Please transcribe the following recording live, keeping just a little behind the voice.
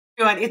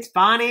Everyone, it's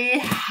Bonnie.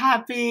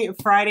 Happy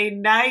Friday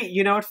night.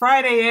 You know what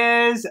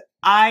Friday is?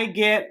 I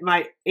get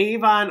my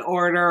AVON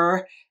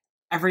order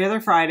every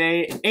other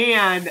Friday,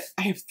 and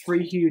I have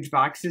 3 huge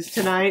boxes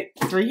tonight.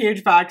 3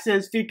 huge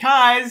boxes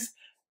because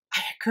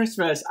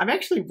Christmas. I'm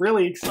actually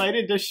really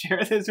excited to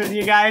share this with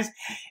you guys.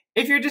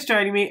 If you're just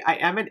joining me, I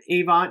am an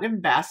AVON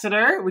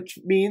ambassador, which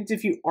means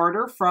if you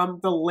order from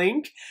the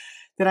link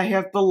that I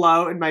have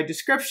below in my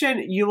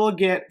description, you will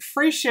get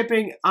free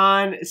shipping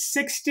on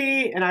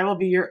 60, and I will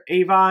be your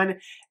AVON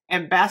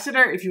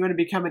ambassador. If you want to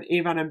become an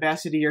AVON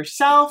ambassador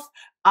yourself,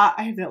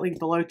 I have that link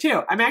below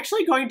too. I'm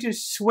actually going to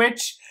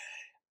switch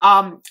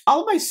all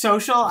of my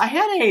social. I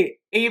had a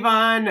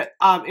AVON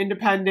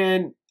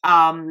independent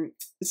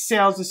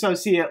sales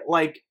associate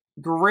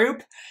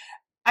group.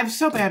 I'm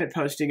so bad at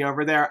posting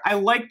over there. I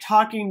like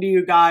talking to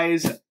you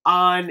guys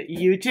on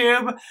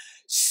YouTube.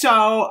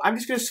 So I'm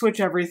just going to switch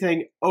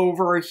everything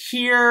over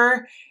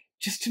here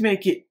just to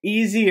make it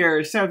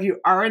easier. So if you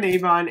are an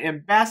AVON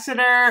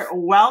ambassador,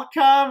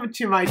 welcome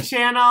to my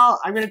channel.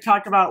 I'm going to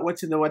talk about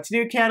what's in the What's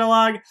New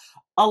catalog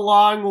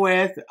along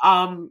with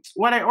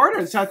what I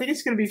ordered. So I think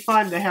it's going to be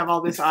fun to have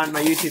all this on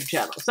my YouTube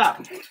channel. So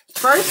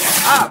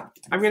first up,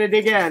 I'm going to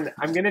dig in.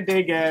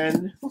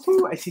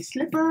 Woohoo, I see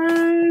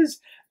slippers.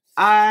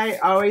 I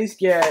always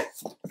get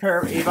a pair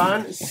of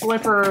AVON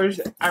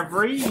slippers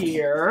every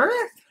year.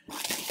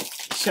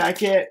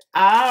 Check it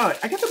out.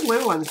 I got the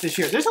blue ones this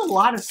year. There's a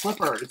lot of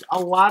slippers, a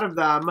lot of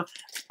them.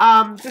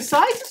 The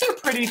sizes are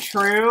pretty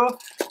true.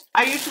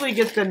 I usually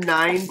get the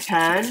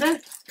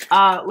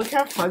 9-10. Look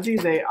how fuzzy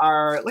they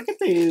are. Look at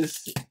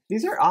these.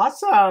 These are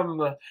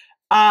awesome.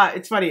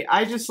 It's funny.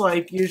 I just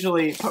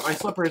usually put my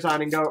slippers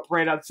on and go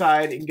right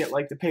outside and get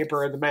the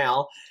paper or the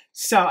mail.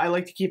 So I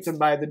like to keep them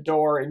by the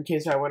door in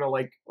case I want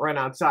to run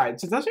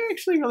outside. So those are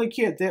actually really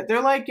cute.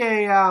 They're like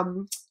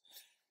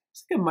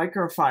it's like a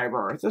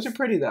microfiber. Those are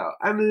pretty though.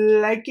 I'm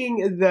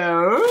liking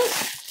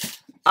those.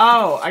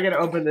 Oh, I gotta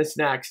open this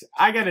next.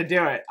 I gotta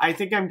do it. I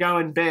think I'm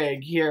going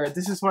big here.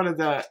 This is one of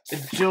the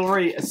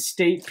jewelry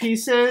estate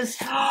pieces.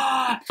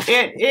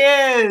 It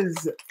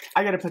is.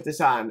 I gotta put this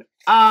on.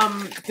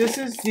 This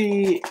is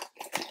the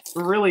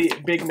really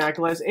big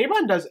necklace.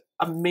 AVON does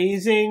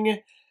amazing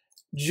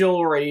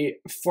jewelry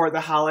for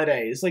the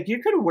holidays.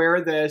 You can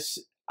wear this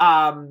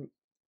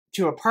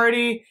to a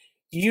party.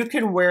 You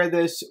can wear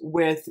this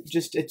with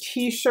just a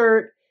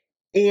t-shirt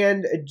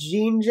and a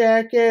jean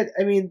jacket.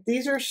 I mean,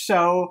 these are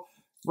so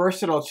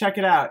versatile. Check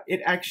it out.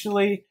 It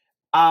actually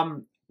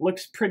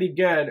looks pretty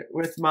good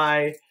with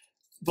my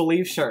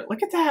Believe shirt.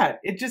 Look at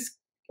that. It just,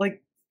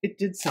 it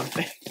did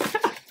something.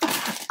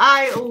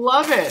 I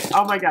love it.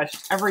 Oh my gosh.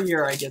 Every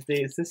year I get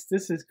these.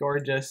 This is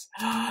gorgeous.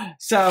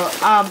 So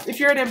if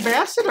you're an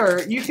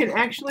ambassador, you can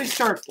actually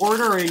start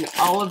ordering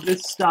all of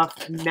this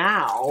stuff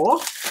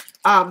now.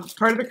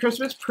 Part of the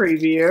Christmas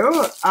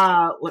preview.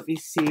 Let me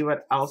see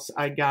what else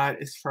I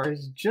got as far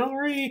as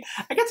jewelry.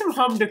 I got some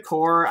home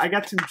decor. I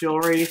got some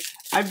jewelry.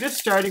 I'm just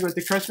starting with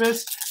the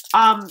Christmas.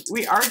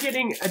 We are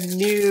getting a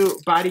new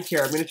body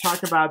care. I'm going to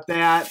talk about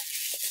that.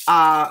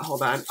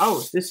 Hold on.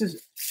 Oh, this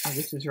is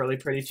really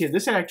pretty too.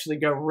 This would actually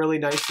go really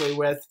nicely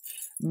with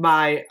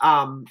my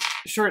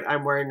shirt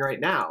I'm wearing right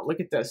now. Look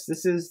at this.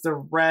 This is the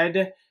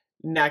red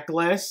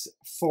necklace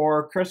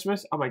for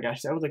Christmas. Oh my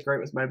gosh, that would look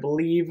great with my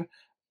Believe.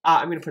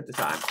 I'm gonna put this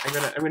on.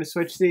 I'm gonna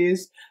switch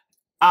these.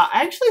 I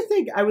actually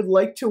think I would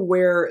like to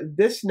wear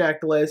this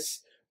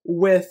necklace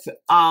with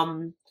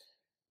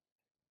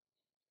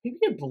maybe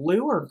a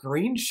blue or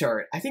green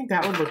shirt. I think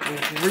that would look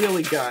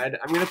really good.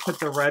 I'm gonna put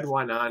the red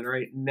one on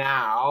right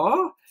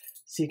now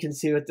so you can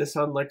see what this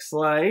one looks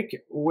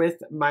like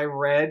with my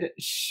red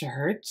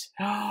shirt.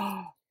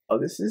 Oh,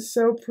 this is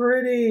so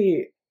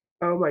pretty.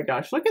 Oh my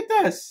gosh, look at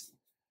this.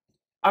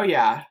 Oh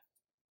yeah,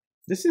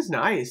 this is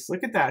nice.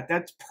 Look at that.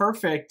 That's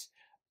perfect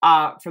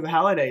for the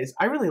holidays.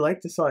 I really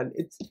like this one.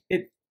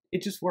 It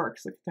just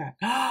works. Look at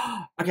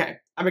that. Okay,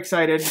 I'm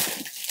excited.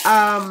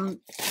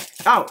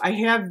 Oh, I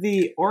have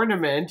the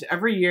ornament.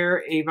 Every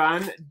year,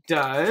 AVON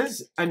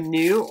does a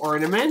new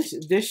ornament.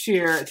 This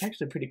year, it's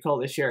actually pretty cool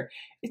this year.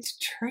 It's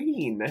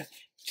Train.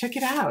 Check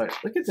it out.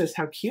 Look at this,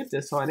 how cute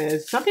this one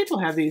is. Some people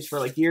have these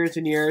for years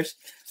and years.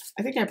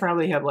 I think I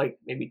probably have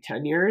maybe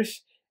 10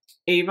 years.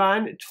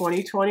 AVON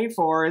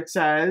 2024, it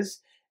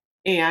says.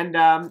 And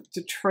it's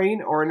a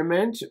train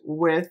ornament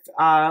with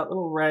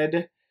little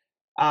red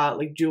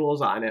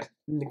jewels on it.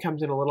 And it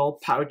comes in a little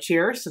pouch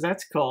here, so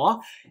that's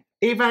cool.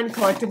 AVON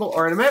collectible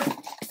ornament.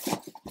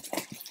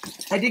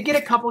 I did get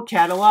a couple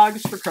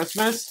catalogs for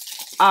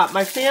Christmas.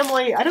 My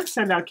family, I don't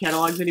send out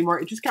catalogs anymore.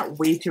 It just got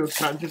way too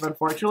expensive,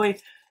 unfortunately.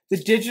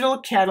 The digital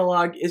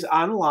catalog is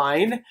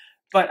online,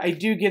 but I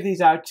do give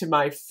these out to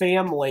my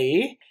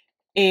family.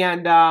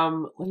 And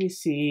let me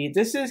see.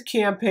 This is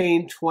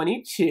campaign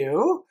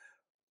 22.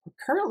 We're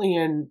currently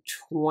in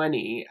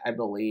 20, I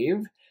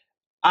believe.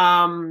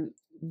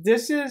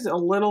 This is a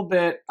little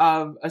bit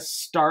of a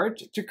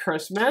start to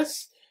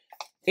Christmas.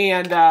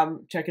 And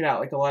check it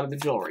out, a lot of the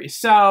jewelry.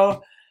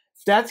 So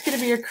that's going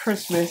to be a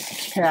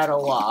Christmas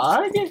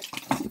catalog.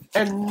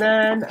 And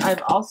then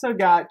I've also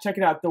got, check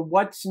it out, the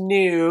What's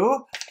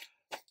New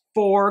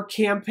for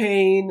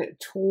campaign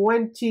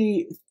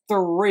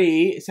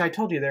 23. So I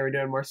told you they were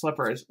doing more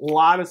slippers. A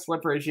lot of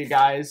slippers, you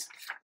guys.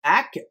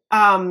 Back,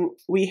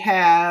 we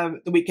have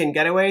the Weekend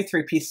Getaway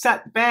 3-piece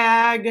set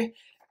bag.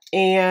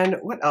 And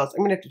what else? I'm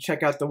going to have to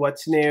check out the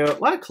What's New. A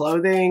lot of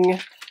clothing,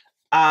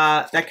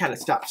 that kind of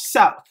stuff.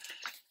 So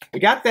we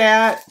got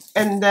that.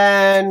 And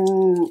then,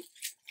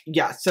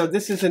 yeah, so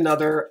this is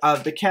another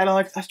of the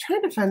catalogs. I was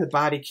trying to find the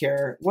body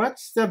care.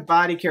 What's the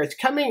body care? It's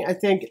coming, I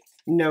think,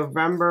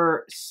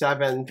 November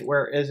 7th.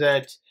 Where is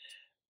it?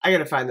 I got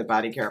to find the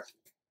body care.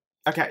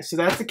 Okay, so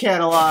that's the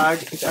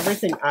catalog. Is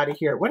everything out of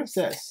here? What is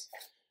this?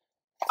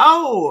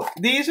 Oh,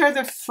 these are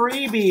the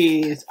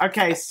freebies.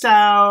 Okay,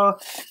 so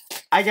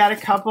I got a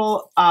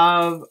couple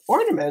of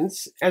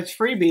ornaments as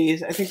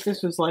freebies. I think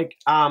this was like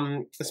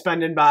a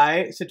spend and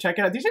buy. So check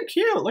it out. These are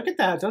cute. Look at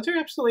that. Those are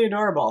absolutely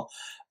adorable.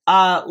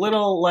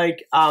 Little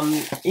like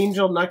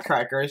angel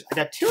nutcrackers. I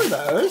got 2 of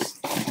those.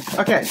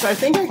 Okay, so I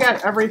think I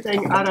got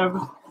everything out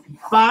of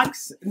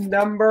box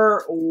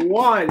number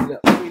 1.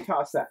 Let me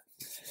toss that.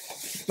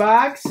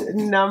 Box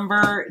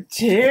number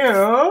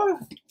 2.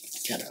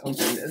 Gotta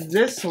open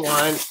this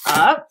one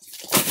up.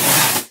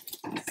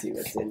 Let's see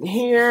what's in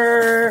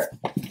here.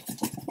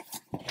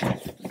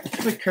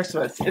 It's like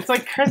Christmas. It's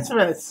like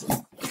Christmas.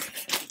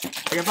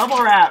 I got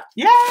bubble wrap.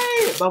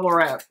 Yay! Bubble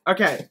wrap.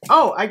 Okay.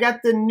 Oh, I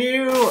got the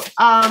new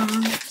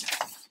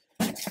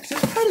this is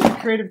part of the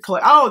Creative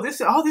Collective. Oh,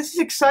 this is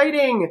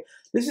exciting.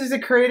 This is the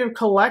Creative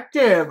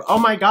Collective. Oh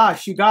my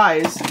gosh, you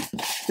guys.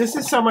 This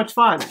is so much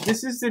fun.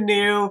 This is the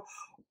new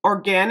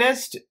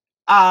Organist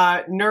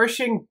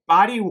Nourishing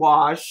Body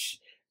Wash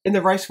in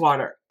the rice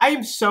water. I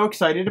am so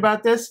excited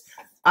about this.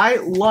 I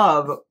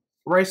love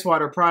rice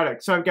water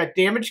products. So I've got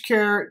damage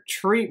care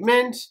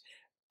treatment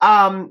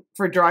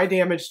for dry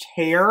damaged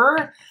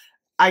hair.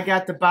 I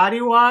got the body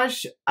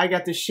wash. I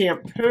got the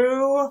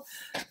shampoo.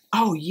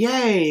 Oh,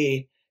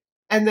 yay.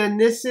 And then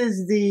this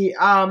is the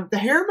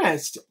hair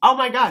mist. Oh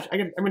my gosh,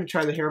 I'm gonna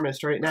try the hair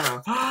mist right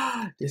now.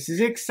 This is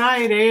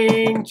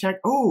exciting. Check.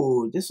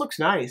 Oh, this looks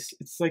nice.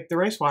 It's like the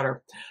rice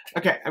water.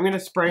 Okay, I'm gonna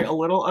spray a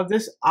little of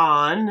this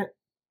on.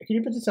 Can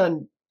you put this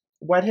on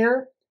wet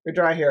hair or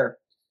dry hair?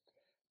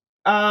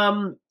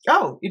 Oh,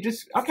 you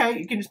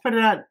can just put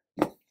it on.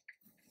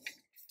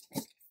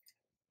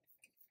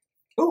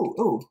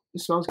 Ooh,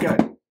 this smells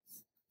good.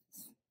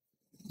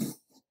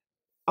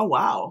 Oh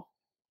wow.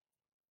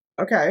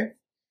 Okay.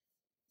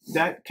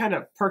 That kind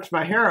of perked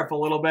my hair up a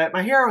little bit.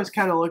 My hair was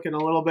kind of looking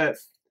a little bit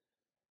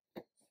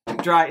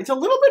dry. It's a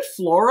little bit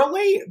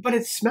florally, but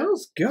it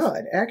smells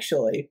good,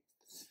 actually.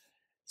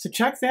 So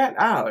check that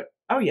out.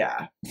 Oh,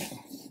 yeah.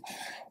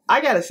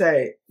 I gotta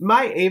say,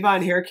 my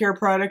Avon hair care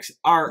products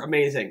are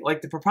amazing.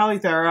 Like the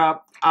Propylathera,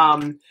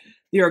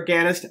 the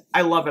Organist,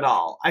 I love it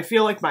all. I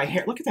feel like my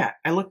hair, look at that.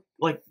 I look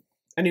like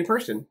a new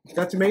person.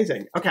 That's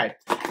amazing. Okay.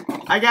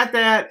 I got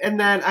that, and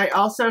then I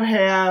also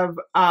have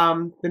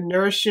the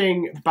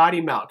Nourishing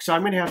Body Milk. So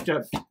I'm going to have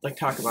to like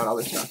talk about all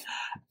this stuff.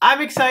 I'm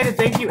excited.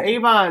 Thank you,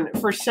 Avon,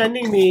 for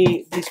sending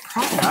me these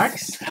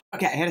products.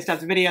 Okay, I had to stop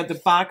the video. The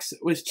box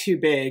was too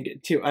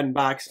big to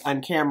unbox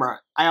on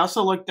camera. I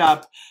also looked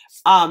up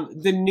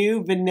the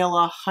new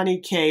Vanilla Honey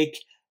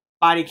Cake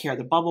Body Care,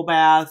 the bubble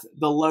bath.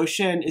 The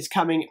lotion is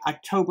coming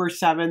October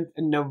 7th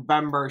and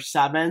November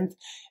 7th.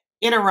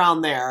 In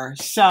around there.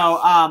 So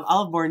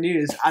I'll have more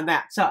news on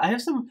that. So I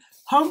have some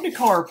home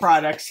decor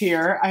products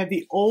here. I have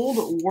the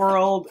Old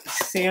World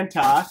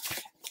Santa.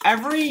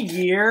 Every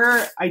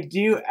year I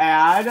do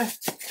add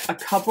a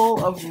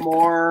couple of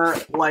more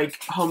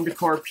like home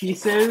decor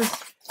pieces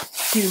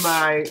to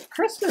my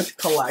Christmas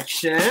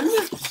collection.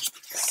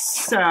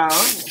 So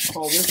let's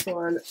pull this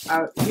one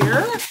out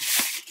here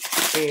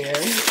and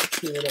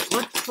see what it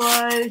looks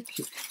like.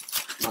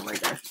 Oh my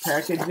gosh,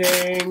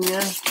 packaging.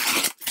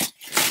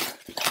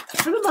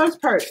 For the most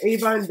part,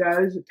 Avon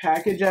does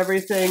package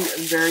everything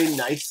very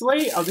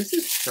nicely. Oh, this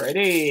is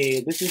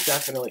pretty. This is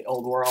definitely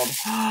Old World.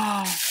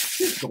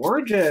 This is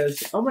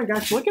gorgeous. Oh my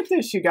gosh, look at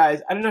this, you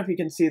guys. I don't know if you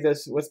can see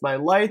this with my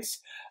lights.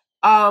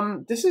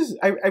 This is,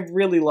 I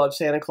really love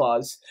Santa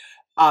Claus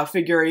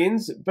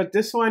figurines, but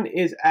this one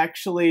is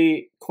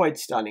actually quite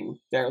stunning.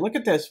 There, look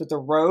at this with the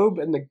robe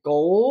and the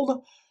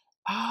gold.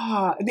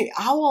 And the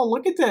owl,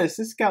 look at this.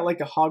 This has got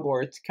like a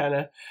Hogwarts kind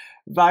of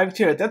vibe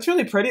to it. That's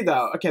really pretty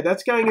though. Okay,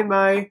 that's going in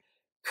my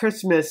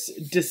Christmas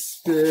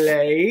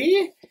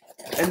display.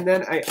 And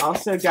then I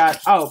also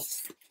got,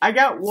 I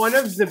got one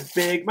of the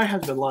big, my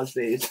husband loves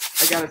these.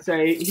 I gotta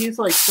say, he's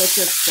like such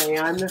a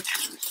fan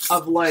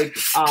of like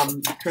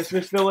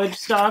Christmas Village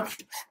stuff.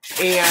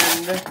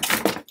 And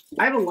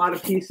I have a lot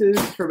of pieces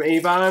from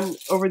Avon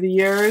over the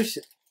years.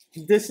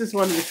 This is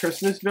one of the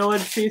Christmas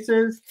Village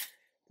pieces.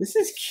 This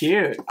is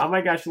cute. Oh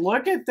my gosh,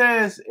 look at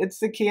this. It's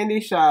the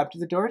candy shop. Do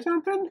the doors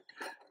open?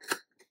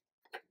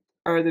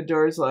 Or are the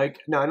doors like,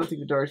 no, I don't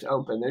think the doors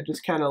open. They're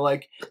just kind of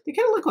like, they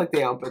kind of look like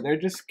they open. They're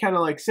just kind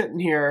of like sitting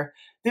here.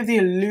 They have the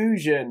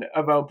illusion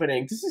of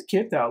opening. This is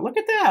cute though. Look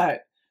at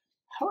that.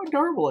 How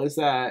adorable is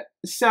that?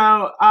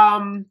 So,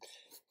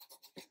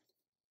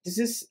 is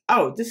this,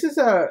 oh, this is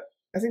I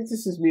think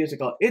this is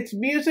musical. It's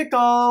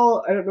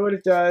musical. I don't know what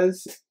it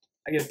does.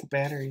 I gotta put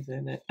batteries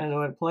in it. I don't know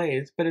what it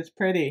plays, but it's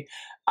pretty.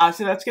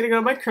 So that's gonna go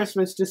on my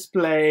Christmas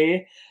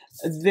display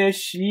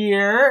this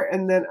year.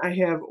 And then I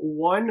have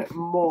one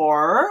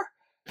more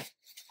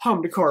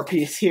home decor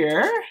piece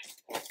here.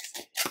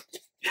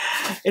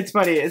 It's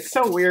funny. It's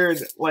so weird.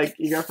 Like,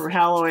 you go from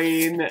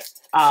Halloween,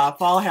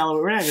 fall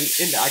Halloween. We're not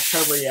even into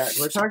October yet.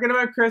 We're talking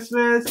about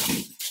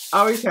Christmas.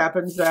 Always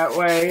happens that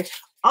way.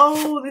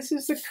 Oh, this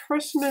is the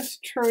Christmas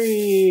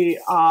tree.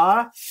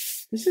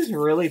 This is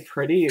really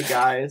pretty, you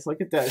guys. Look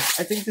at this.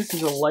 I think this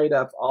is a light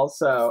up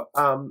also.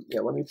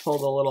 Yeah, let me pull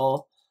the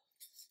little,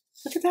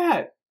 look at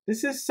that.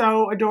 This is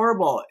so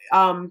adorable.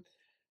 I'm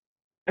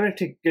gonna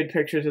take good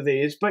pictures of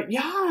these, but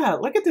yeah,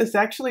 look at this.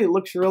 Actually, it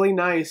looks really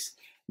nice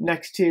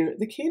next to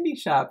the candy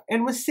shop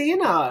and with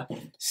Santa.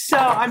 So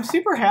I'm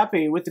super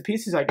happy with the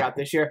pieces I got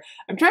this year.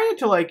 I'm trying not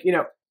to, like, you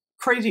know,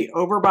 crazy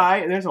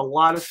overbuy, and there's a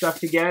lot of stuff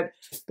to get.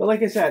 But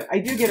like I said, I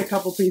do get a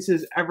couple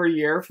pieces every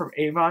year from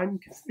Avon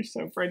because they're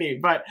so pretty.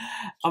 But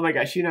oh my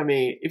gosh, you know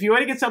me. If you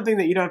want to get something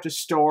that you don't have to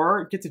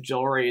store, get the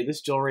jewelry.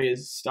 This jewelry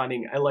is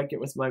stunning. I like it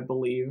with my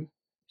Believe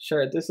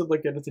shirt. This would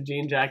look good with a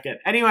jean jacket.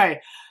 Anyway,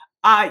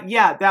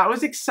 yeah, that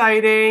was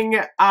exciting.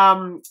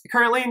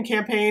 Currently in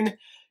campaign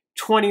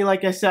 20,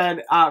 like I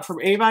said,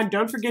 from Avon.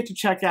 Don't forget to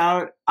check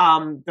out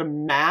the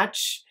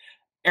Match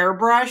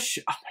airbrush.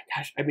 Oh my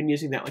gosh, I've been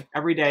using that like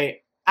every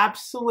day.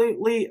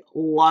 Absolutely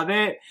love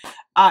it.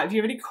 If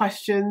you have any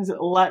questions,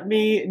 let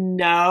me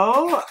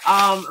know.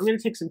 I'm going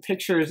to take some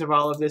pictures of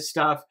all of this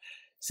stuff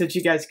so that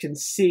you guys can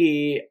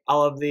see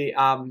all of the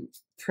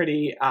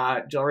pretty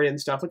jewelry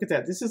and stuff. Look at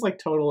that. This is like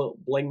total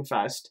bling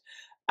fest.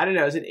 I don't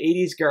know, as an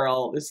 80s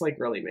girl, this like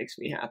really makes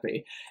me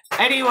happy.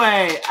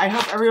 Anyway, I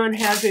hope everyone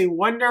has a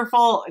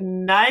wonderful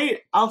night.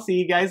 I'll see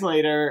you guys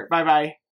later. Bye-bye.